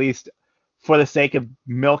going to, at least for the sake of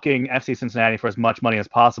milking FC Cincinnati for as much money as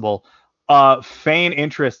possible, feign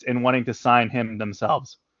interest in wanting to sign him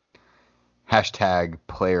themselves. Hashtag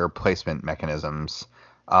player placement mechanisms.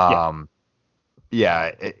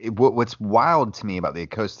 Yeah, what's wild to me about the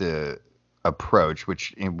Acosta approach,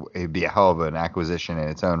 which it'd be a hell of an acquisition in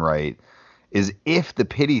its own right, is if the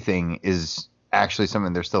Pity thing is actually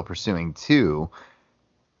something they're still pursuing too,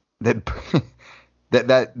 that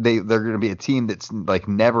they're going to be a team that's like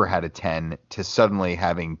never had a 10 to suddenly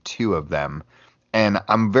having 2 of them. And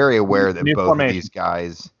I'm very aware that both of these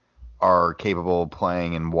guys are capable of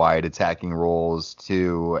playing in wide attacking roles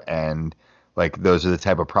too, and like those are the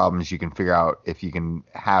type of problems you can figure out if you can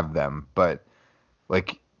have them. But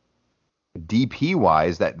like DP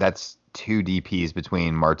wise, that's 2 DPs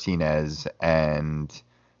between Martinez and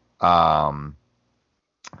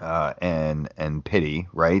Pity,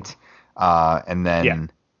 right? And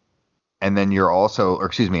then you're also, or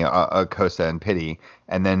excuse me, Acosta and Pity,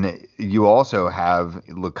 and then you also have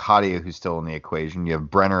Lucadia, who's still in the equation. You have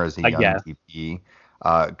Brenner as a young DP.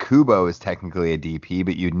 Kubo is technically a DP,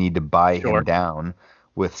 but you'd need to buy him down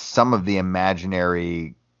with some of the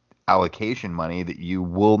imaginary allocation money that you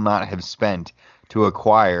will not have spent to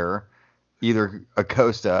acquire either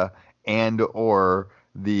Acosta and or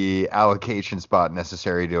the allocation spot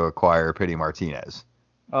necessary to acquire Pity Martinez.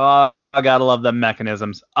 I gotta love the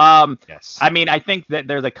mechanisms. Yes. I mean, I think that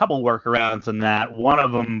there's a couple workarounds in that. One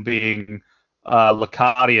of them being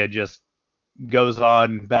Locadia just goes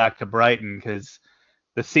on back to Brighton because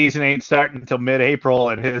the season ain't starting until mid-April,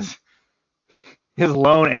 and his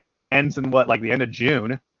loan ends in what, like the end of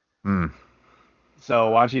June. So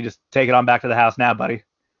why don't you just take it on back to the house now, buddy?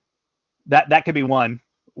 That could be one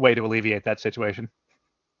way to alleviate that situation.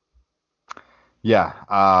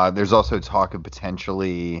 Yeah. There's also talk of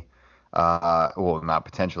potentially, well, not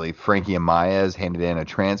potentially, Frankie Amaya's handed in a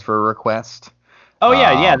transfer request. Oh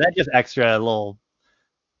yeah, that just extra little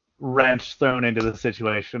wrench thrown into the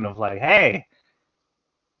situation of like, hey,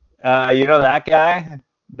 you know that guy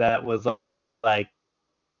that was like,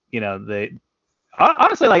 the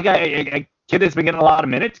honestly like a kid that's been getting a lot of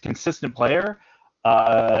minutes, consistent player.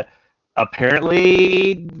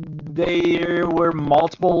 Apparently there were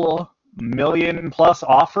multiple million plus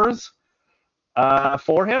offers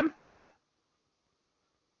for him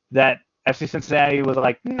that FC Cincinnati was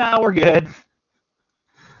like, no, we're good.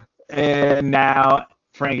 And now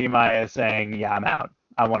Frankie Maya is saying, yeah, I'm out.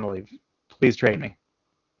 I want to leave. Please trade me.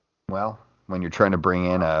 Well, when you're trying to bring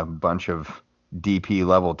in a bunch of DP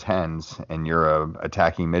level 10s and you're a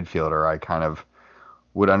attacking midfielder, I kind of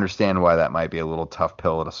would understand why that might be a little tough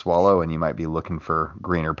pill to swallow, and you might be looking for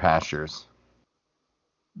greener pastures.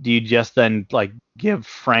 Do you just then like give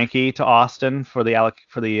Frankie to Austin for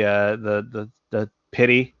the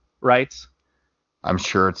pity rights? I'm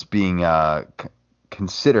sure it's being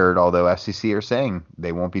considered, although FCC are saying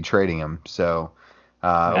they won't be trading him. So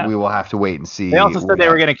we will have to wait and see. They also said they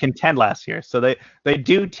were going to contend last year, so they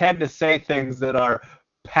do tend to say things that are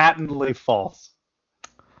patently false.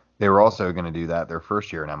 They were also going to do that their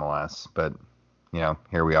first year in MLS, but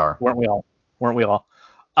here we are. Weren't we all?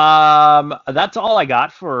 That's all I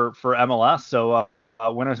got for MLS. So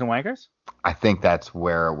winners and wankers. I think that's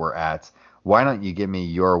where we're at. Why don't you give me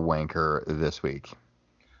your wanker this week?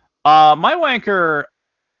 My wanker,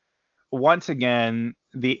 once again,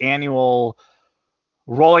 the annual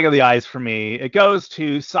rolling of the eyes for me. It goes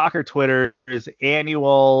to soccer Twitter's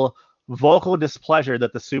annual vocal displeasure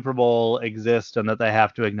that the Super Bowl exists and that they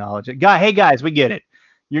have to acknowledge it. Hey guys, we get it.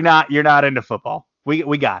 You're not into football.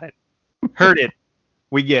 We got it. Heard it.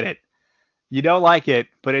 We get it. You don't like it,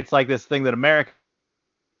 but it's like this thing that America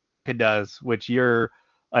does, which you're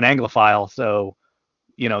an Anglophile, so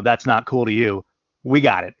that's not cool to you. We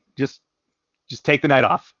got it. Just take the night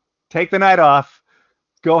off. Take the night off.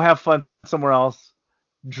 Go have fun somewhere else.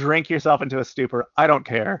 Drink yourself into a stupor. I don't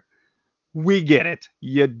care. We get it.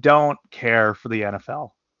 You don't care for the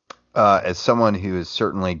NFL. As someone who is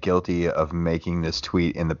certainly guilty of making this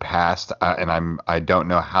tweet in the past, and I don't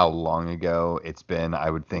know how long ago it's been. I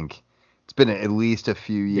would think it's been at least a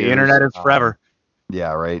few years. The internet is forever.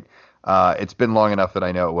 Yeah, right. It's been long enough that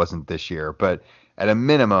I know it wasn't this year, but at a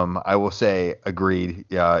minimum, I will say, agreed.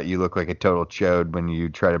 You look like a total chode when you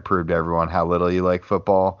try to prove to everyone how little you like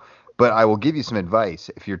football. But I will give you some advice.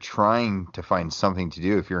 If you're trying to find something to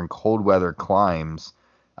do, if you're in cold weather climes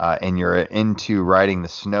and you're into riding the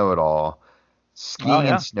snow at all, skiing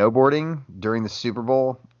and snowboarding during the Super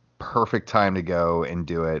Bowl, perfect time to go and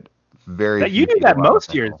do it. You do that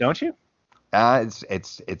most years, don't you?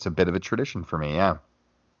 It's a bit of a tradition for me, yeah.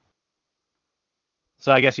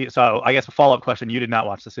 So I guess a follow-up question: you did not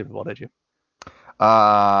watch the Super Bowl, did you?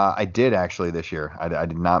 I did actually this year. I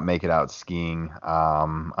did not make it out skiing,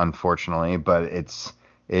 unfortunately, but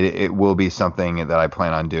it will be something that I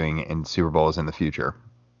plan on doing in Super Bowls in the future.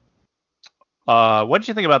 What did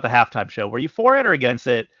you think about the halftime show? Were you for it or against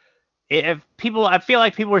it? I feel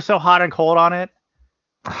like people were so hot and cold on it.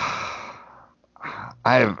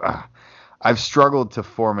 I've struggled to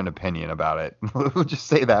form an opinion about it. We'll just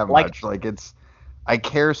say that much. I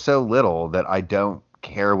care so little that I don't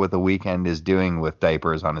care what The Weeknd is doing with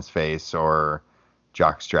diapers on his face or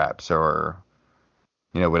jock straps or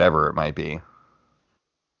whatever it might be.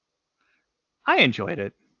 I enjoyed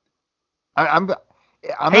it.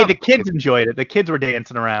 The kids enjoyed it. The kids were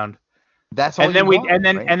dancing around. That's all. And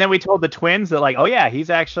then we told the twins that like, oh yeah,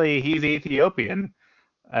 he's Ethiopian,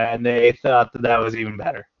 and they thought that was even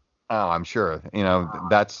better. Oh, I'm sure.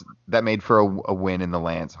 That made for a win in the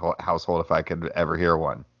Lance household if I could ever hear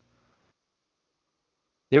one.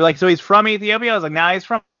 They were like, so he's from Ethiopia? I was like, nah, he's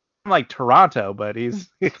from like Toronto, but he's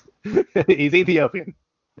Ethiopian.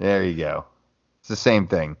 There you go. It's the same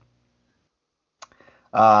thing.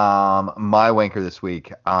 My wanker this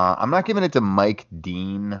week. I'm not giving it to Mike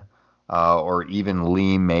Dean. or even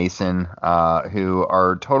Lee Mason, who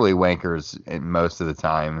are totally wankers most of the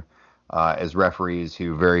time, as referees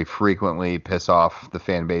who very frequently piss off the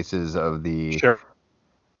fan bases of the Sure.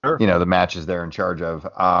 the matches they're in charge of.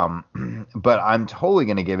 But I'm totally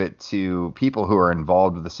going to give it to people who are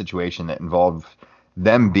involved with the situation that involve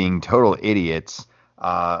them being total idiots.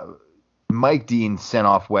 Mike Dean sent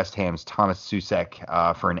off West Ham's Thomas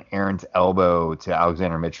Susek for an errant elbow to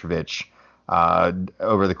Alexander Mitrovic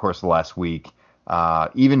over the course of the last week.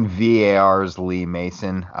 Even VAR's Lee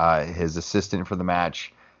Mason, his assistant for the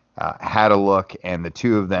match, had a look, and the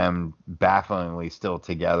two of them, bafflingly still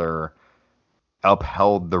together,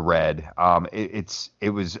 upheld the red.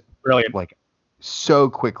 It was Brilliant. like so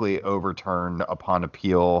quickly overturned upon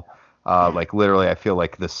appeal. Like literally, I feel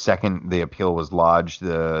like the second the appeal was lodged,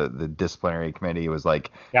 the disciplinary committee was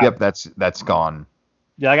like, Yeah. "Yep, that's gone."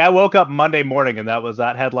 Yeah, like I woke up Monday morning and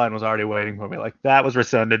that headline was already waiting for me. Like that was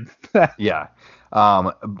rescinded. Yeah.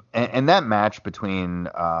 And that match between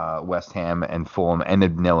West Ham and Fulham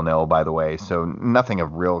ended 0-0, by the way. So nothing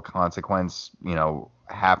of real consequence,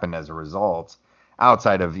 happened as a result,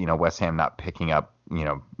 outside of West Ham not picking up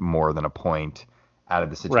more than a point out of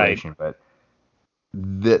the situation. Right.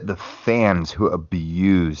 But the fans who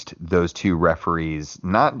abused those two referees,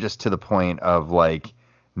 not just to the point of like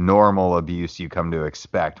normal abuse you come to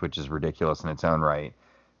expect, which is ridiculous in its own right,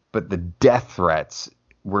 but the death threats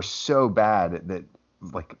were so bad that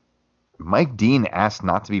like Mike Dean asked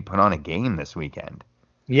not to be put on a game this weekend.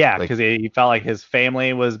 Yeah, Like, because he felt like his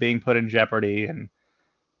family was being put in jeopardy and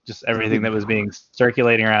just everything that was being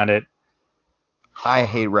circulating around it. I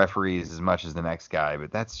hate referees as much as the next guy,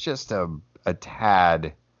 but that's just a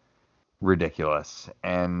tad ridiculous.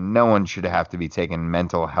 And no one should have to be taking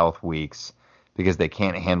mental health weeks because they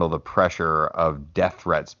can't handle the pressure of death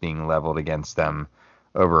threats being leveled against them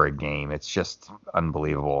over a game. It's just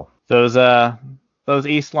unbelievable. Those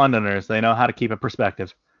East Londoners, they know how to keep a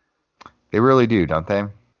perspective. They really do, don't they?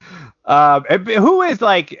 Who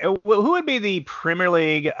would be the Premier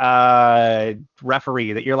League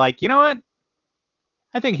referee that you're like, you know what?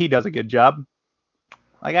 I think he does a good job.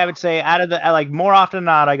 Like I would say, out of the like more often than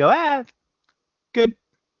not, I go,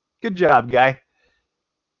 good job, guy.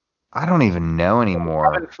 I don't even know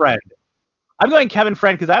anymore. Kevin Friend. I'm going Kevin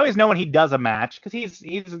Friend because I always know when he does a match because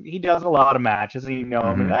he does a lot of matches and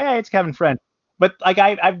him. And, hey, it's Kevin Friend. But like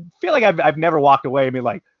I feel like I've never walked away and be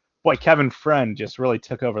like, boy, Kevin Friend just really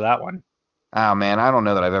took over that one. Oh man, I don't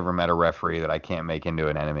know that I've ever met a referee that I can't make into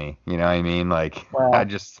an enemy. You know what I mean? Like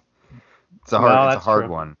it's a hard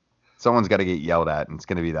one. Someone's got to get yelled at, and it's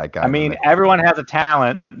going to be that guy. I mean, everyone has a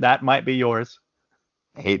talent. That might be yours.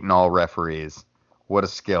 Hating all referees. What a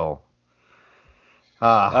skill.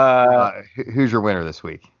 Who's your winner this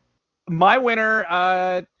week? My winner,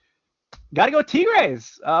 got to go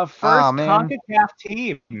Tigres. First CONCACAF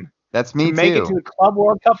team. That's me to make it to the Club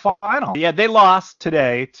World Cup final. Yeah, they lost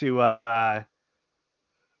today to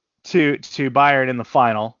Bayern in the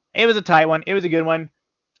final. It was a tight one. It was a good one.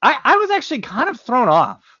 I was actually kind of thrown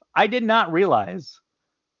off. I did not realize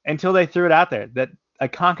until they threw it out there that a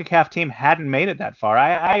CONCACAF team hadn't made it that far.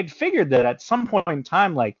 I had figured that at some point in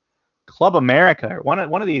time, like Club America or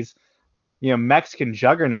one of these, Mexican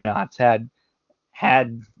juggernauts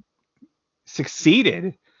had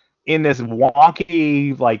succeeded in this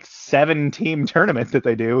wonky like 7-team tournament that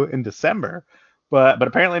they do in December, but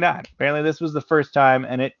apparently not. Apparently this was the first time,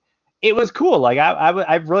 and it was cool. Like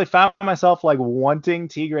I really found myself like wanting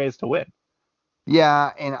Tigres to win.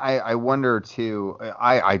 Yeah, and I wonder too.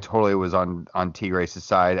 I totally was on Tigres'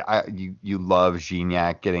 side. You love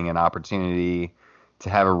Gignac getting an opportunity to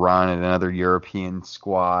have a run at another European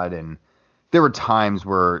squad, and there were times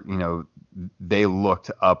where they looked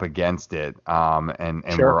up against it, and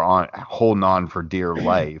Sure. were holding on for dear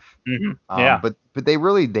life. Mm-hmm. Yeah. But they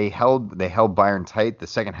held Bayern tight. The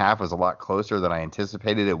second half was a lot closer than I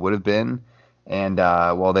anticipated it would have been, and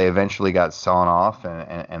while they eventually got sawn off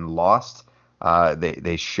and lost.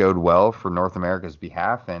 They showed well for North America's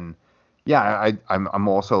behalf, and yeah, I'm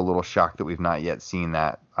also a little shocked that we've not yet seen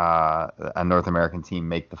that a North American team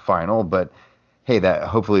make the final. But hey,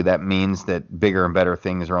 hopefully that means that bigger and better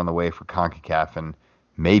things are on the way for CONCACAF, and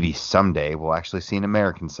maybe someday we'll actually see an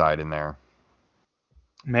American side in there.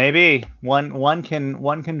 Maybe one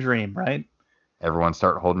can dream, right? Everyone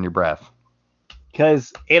start holding your breath,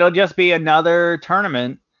 because it'll just be another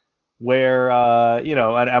tournament where an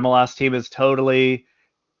MLS team is totally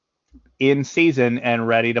in season and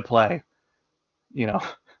ready to play. Because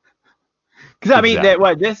I mean,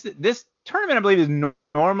 this tournament I believe is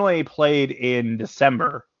normally played in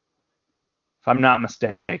December, if I'm not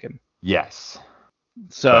mistaken. Yes.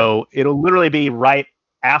 So it'll literally be right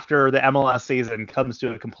after the MLS season comes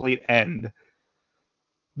to a complete end,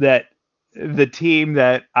 that the team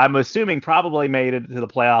that I'm assuming probably made it to the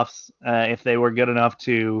playoffs, if they were good enough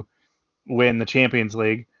to win the Champions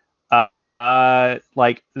League,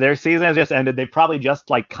 like their season has just ended. They probably just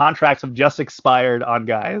like contracts have just expired on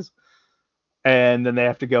guys, and then they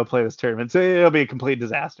have to go play this tournament. So it'll be a complete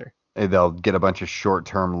disaster. They'll get a bunch of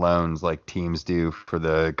short-term loans like teams do for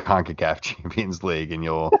the CONCACAF Champions League, and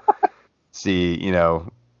you'll see,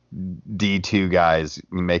 D2 guys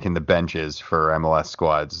making the benches for MLS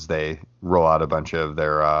squads as they roll out a bunch of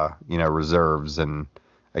their, reserves and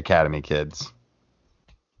academy kids.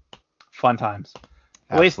 Fun times.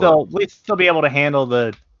 Absolutely. At least they'll be able to handle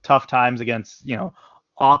the tough times against,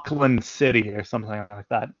 Auckland City or something like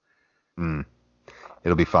that.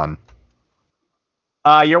 It'll be fun.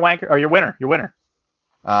 Your wanker or your winner.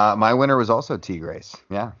 My winner was also T Grace.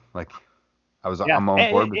 Yeah, I'm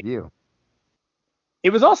on board with you. It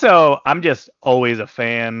was also, I'm just always a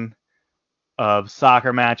fan of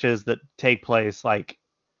soccer matches that take place like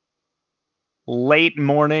late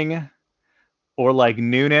morning or like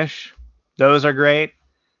noonish. Those are great.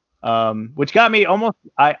 Which got me almost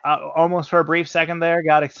for a brief second there,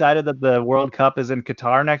 got excited that the World Cup is in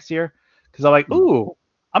Qatar next year. Cause I'm like, ooh,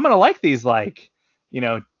 I'm going to like these 10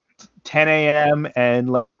 a.m.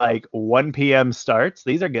 and like 1 p.m. starts.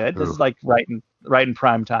 These are good. This is like right in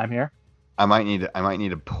prime time here. I might need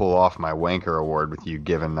to pull off my wanker award with you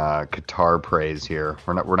giving Qatar praise here.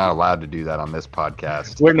 We're not allowed to do that on this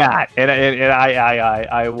podcast. We're not, and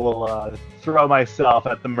I will throw myself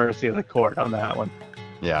at the mercy of the court on that one.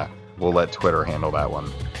 Yeah, we'll let Twitter handle that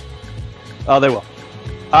one. Oh, they will.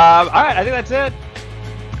 All right, I think that's it.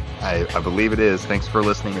 I believe it is. Thanks for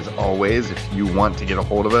listening as always. If you want to get a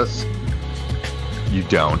hold of us, you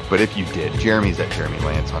don't, but if you did, Jeremy's at Jeremy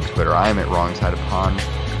Lance on Twitter. I am at Wrong Side of Pond.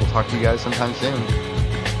 We'll talk to you guys sometime soon.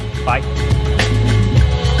 Bye.